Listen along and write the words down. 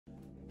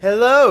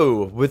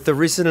Hello! With the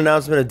recent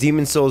announcement of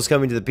Demon Souls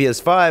coming to the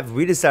PS5,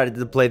 we decided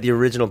to play the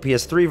original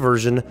PS3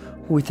 version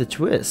with a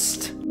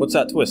twist. What's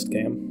that twist,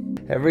 Cam?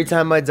 Every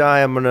time I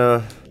die, I'm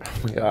gonna...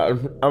 Oh my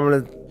god. I'm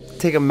gonna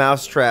take a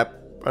Mousetrap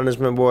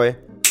punishment, boy.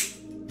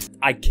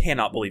 I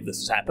cannot believe this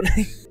is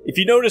happening. If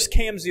you notice,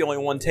 Cam's the only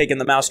one taking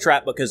the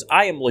Mousetrap because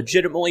I am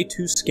legitimately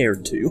too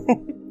scared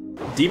to.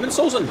 Demon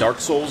Souls and Dark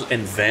Souls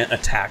invent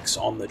attacks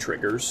on the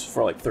triggers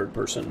for like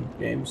third-person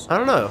games. I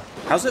don't know.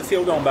 How's it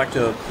feel going back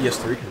to a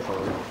PS3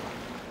 controller?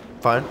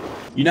 Fine.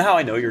 You know how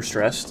I know you're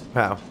stressed?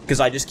 How? Because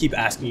I just keep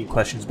asking you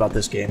questions about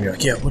this game. You're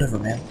like, yeah, whatever,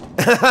 man.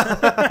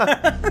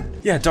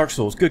 Yeah, Dark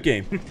Souls, good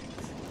game.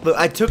 Look,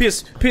 I took...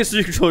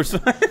 PS3 controllers.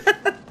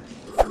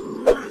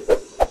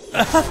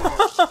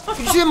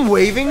 You see him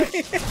waving?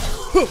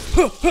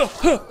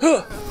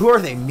 Who are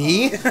they,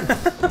 me?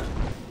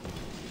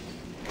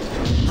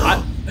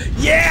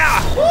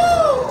 Yeah!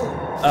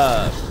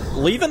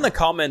 Leave in the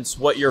comments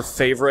what your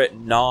favorite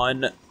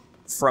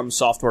non-From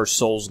Software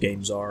Souls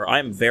games are. I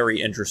am very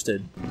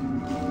interested.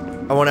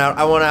 I want out,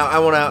 I want out, I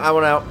want out, I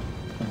want out.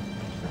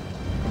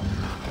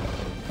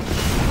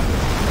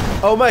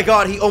 Oh my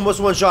god, he almost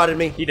one-shotted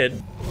me. He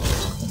did.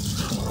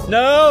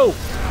 No!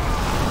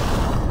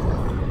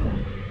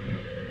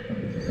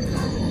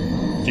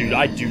 Dude,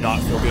 I do not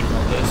feel good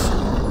about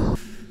this.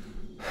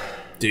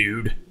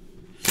 Dude.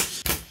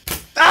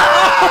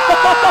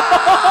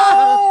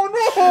 Oh,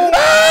 no!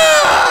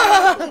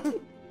 Ah!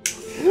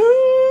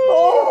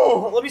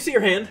 Oh, let me see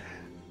your hand.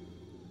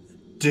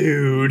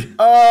 Dude.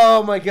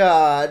 Oh my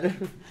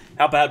god.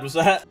 How bad was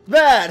that?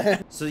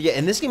 Bad! So yeah,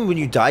 in this game, when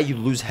you die, you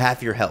lose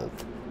half your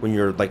health. When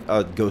you're, like,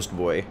 a ghost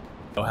boy.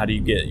 Oh, how do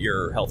you get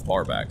your health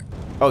bar back?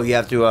 Oh, you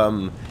have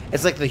to,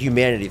 it's like the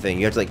humanity thing.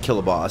 You have to, like, kill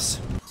a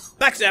boss.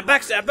 Backstab,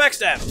 backstab,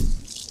 backstab!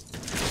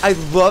 I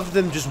love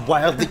them just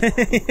wildly.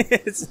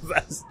 It's the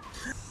best.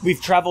 We've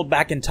traveled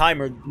back in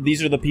time, or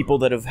these are the people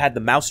that have had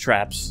the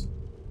mousetraps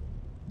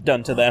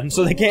done to them,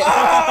 so they can't.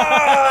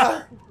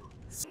 Ah!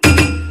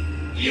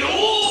 Did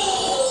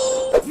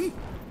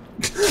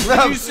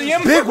you see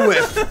him? Big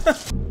whip.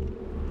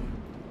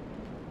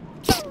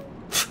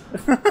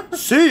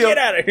 See ya. Get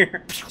out of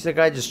here. Is that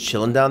guy just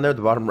chilling down there at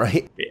the bottom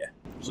right? Yeah.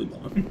 Sleep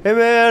on. Hey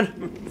man.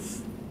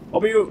 I'll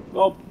be.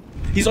 Oh,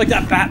 he's like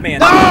that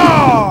Batman.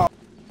 Oh!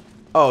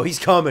 Oh, he's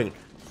coming.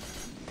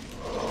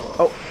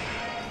 Oh.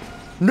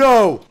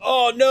 No!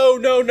 Oh, no,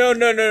 no, no,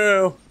 no, no,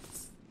 no.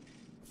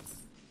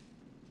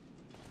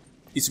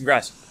 Eat some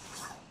grass.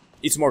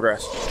 Eat some more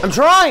grass. I'm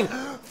trying!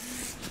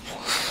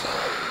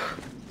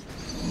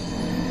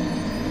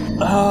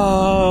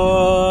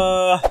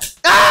 Ah!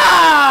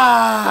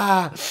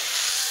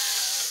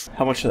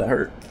 How much did that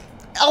hurt?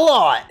 A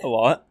lot! A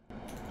lot?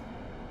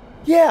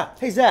 Yeah.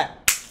 Hey, Zach.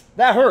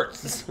 That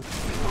hurts.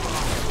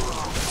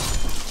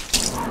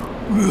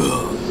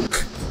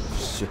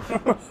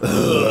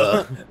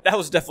 That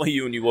was definitely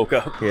you when you woke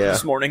up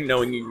this morning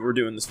knowing you were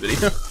doing this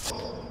video.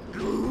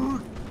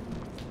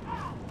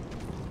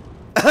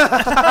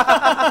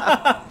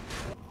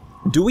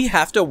 Do we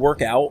have to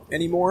work out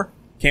anymore?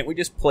 Can't we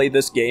just play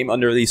this game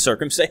under these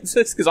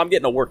circumstances? Because I'm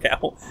getting a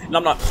workout, and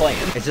I'm not playing.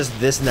 It's just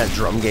this and that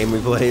drum game we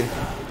played.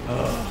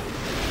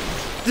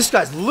 This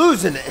guy's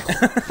losing it.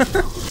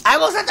 I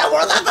will set the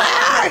world on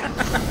fire!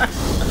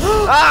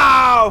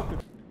 Ow!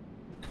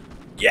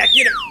 Yeah,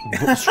 get him!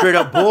 Straight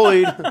up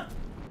bullied.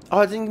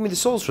 Oh, it didn't give me the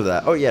souls for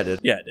that. Oh, yeah, it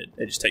did. Yeah, it did.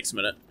 It just takes a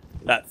minute.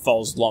 That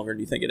falls longer than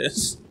you think it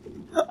is.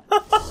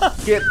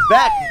 Get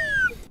back!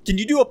 Can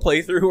you do a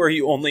playthrough where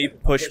you only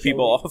push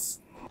people off?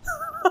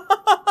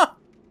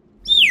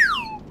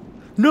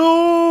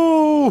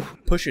 No!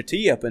 Push a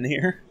T up in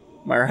here.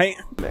 Am I right?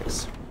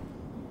 Mix.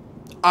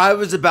 I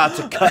was about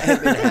to cut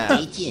him in half.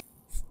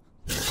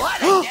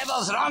 What the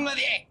devil's wrong with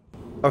you?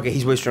 Okay,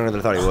 he's way stronger than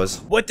I thought he was.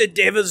 What the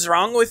devil's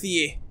wrong with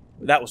you?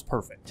 That was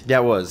perfect.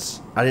 That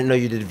was. I didn't know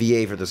you did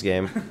VA for this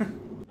game.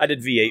 I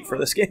did V8 for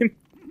this game.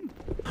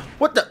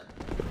 What the?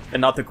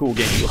 And not the cool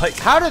game you like.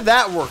 How did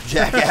that work,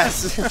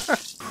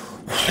 jackass?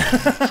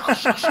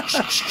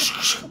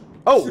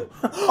 Oh!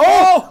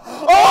 Oh!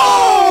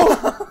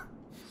 Oh!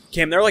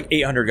 Cam, there are like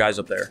 800 guys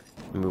up there.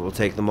 Maybe we'll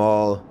take them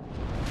all.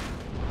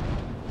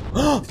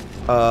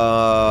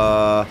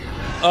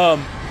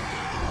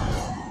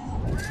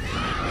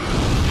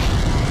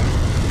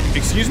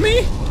 Excuse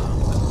me?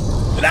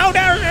 No,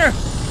 down there!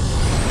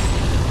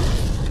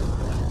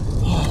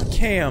 Oh,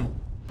 Cam.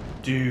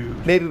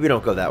 Dude. Maybe we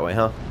don't go that way,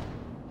 huh?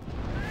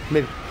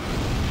 Maybe.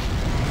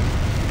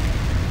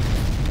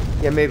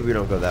 Yeah, maybe we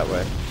don't go that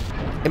way.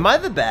 Am I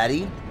the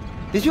baddie?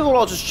 These people are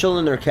all just chilling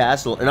in their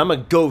castle, and I'm a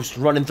ghost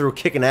running through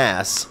kicking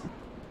ass.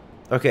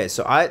 Okay,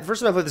 so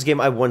first time I played this game,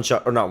 I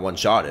one-shot, or not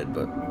one-shotted,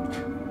 but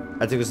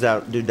I took this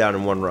dude down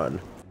in one run.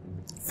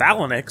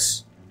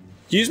 Phalanx?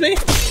 Excuse me?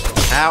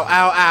 Ow,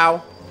 ow,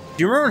 ow.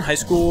 Do you remember in high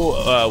school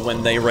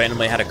when they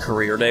randomly had a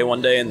career day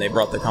one day and they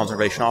brought the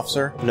conservation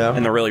officer? No.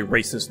 And the really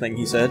racist thing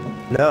he said?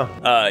 No.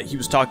 He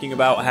was talking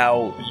about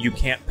how you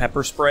can't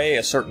pepper spray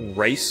a certain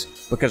race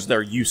because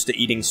they're used to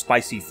eating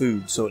spicy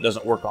food, so it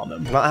doesn't work on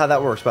them. Not how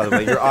that works, by the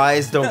way. Your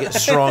eyes don't get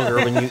stronger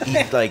when you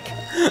eat, like,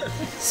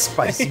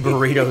 spicy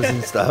burritos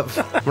and stuff.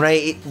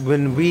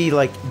 When we,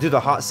 like, do the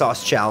hot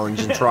sauce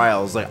challenge and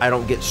trials, like, I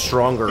don't get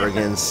stronger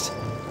against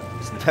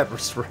pepper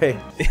spray.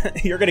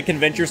 You're gonna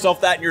convince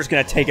yourself that and you're just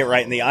gonna take it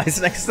right in the eyes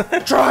next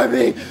time. Try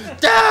me!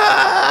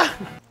 Ah!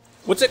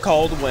 What's it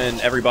called when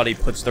everybody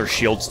puts their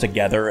shields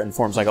together and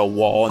forms like a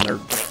wall and they're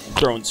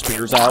throwing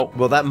spears out?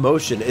 Well, that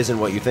motion isn't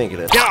what you think it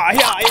is.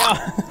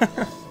 Yeah.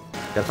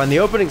 Gotta find the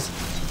openings.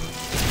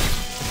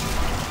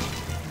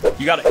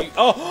 You gotta...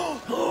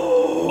 Oh!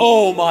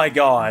 Oh my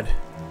god.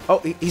 Oh,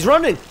 he's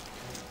running!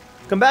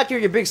 Come back here,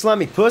 you big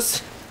slimy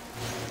puss.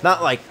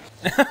 Not like...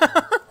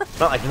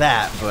 not like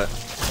that, but...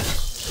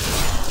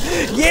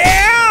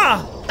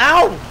 Yeah!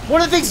 Ow!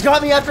 One of the things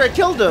got me after I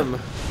killed him!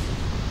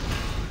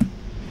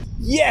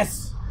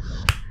 Yes!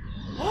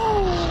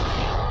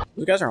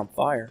 Those guys are on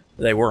fire.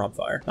 They were on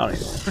fire. Not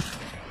anymore.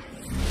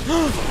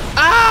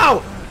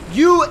 Ow!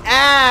 You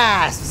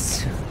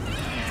ass!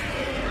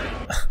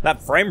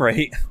 That frame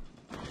rate.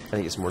 I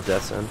think it's more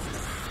deaths in.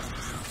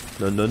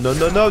 No!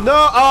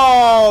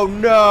 Oh,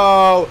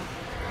 no!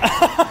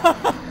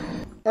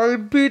 I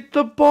beat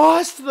the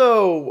boss,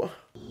 though!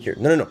 Here,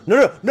 no!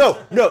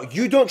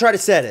 You don't try to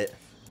set it.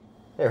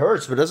 It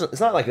hurts, but it's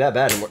not like that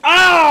bad anymore.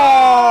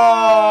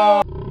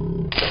 Ow!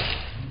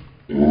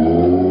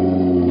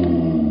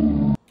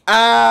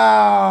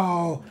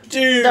 Ow!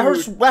 Dude! That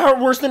hurt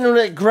worse than when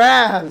it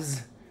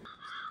grabs.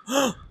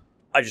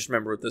 I just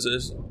remember what this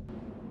is.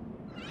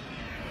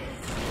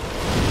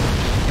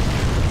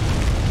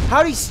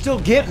 How'd he still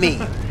get me?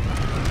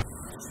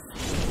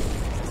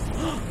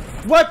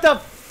 What the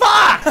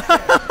fuck?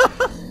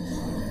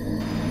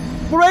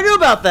 What do I do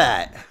about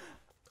that?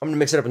 I'm gonna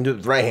mix it up and do it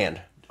with the right hand.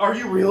 Are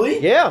you really?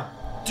 Yeah.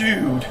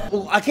 Dude.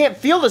 Well, I can't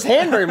feel this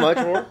hand very much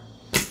more.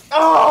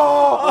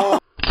 Oh!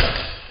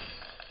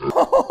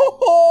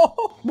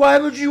 Why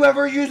would you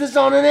ever use this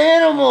on an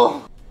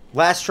animal?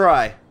 Last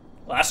try.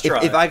 Last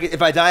try.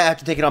 If I die, I have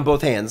to take it on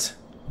both hands.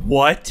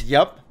 What?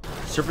 Yep.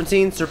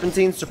 Serpentine.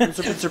 Serpentine.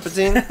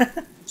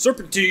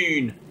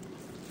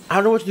 I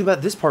don't know what to do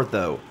about this part,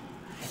 though.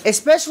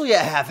 Especially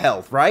at half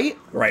health, right?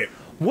 Right.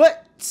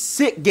 What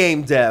sick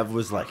game dev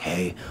was like,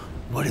 hey,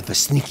 what if a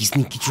sneaky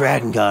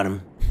dragon got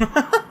him?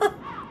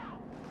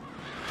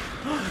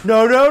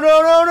 No.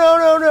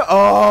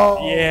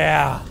 Oh.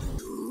 Yeah.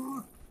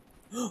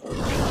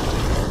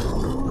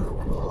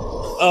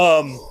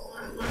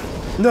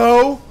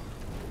 No. No!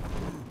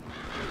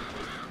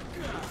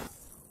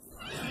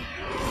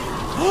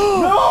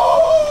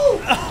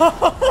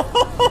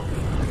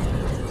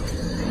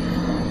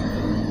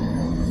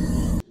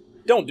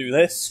 Don't do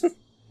this.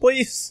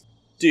 Please.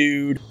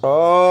 Dude.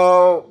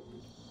 Oh.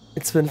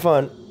 It's been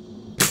fun.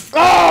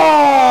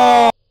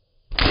 Oh!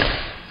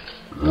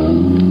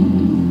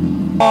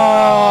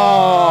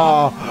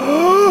 Oh!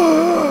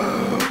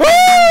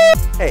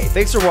 Hey,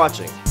 thanks for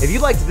watching. If you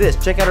liked this,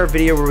 check out our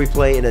video where we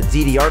play in a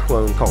DDR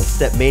clone called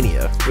Step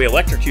Mania. We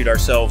electrocute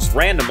ourselves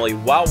randomly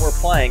while we're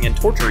playing and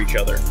torture each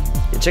other.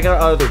 And check out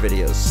our other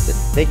videos.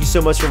 Thank you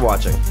so much for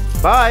watching.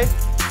 Bye!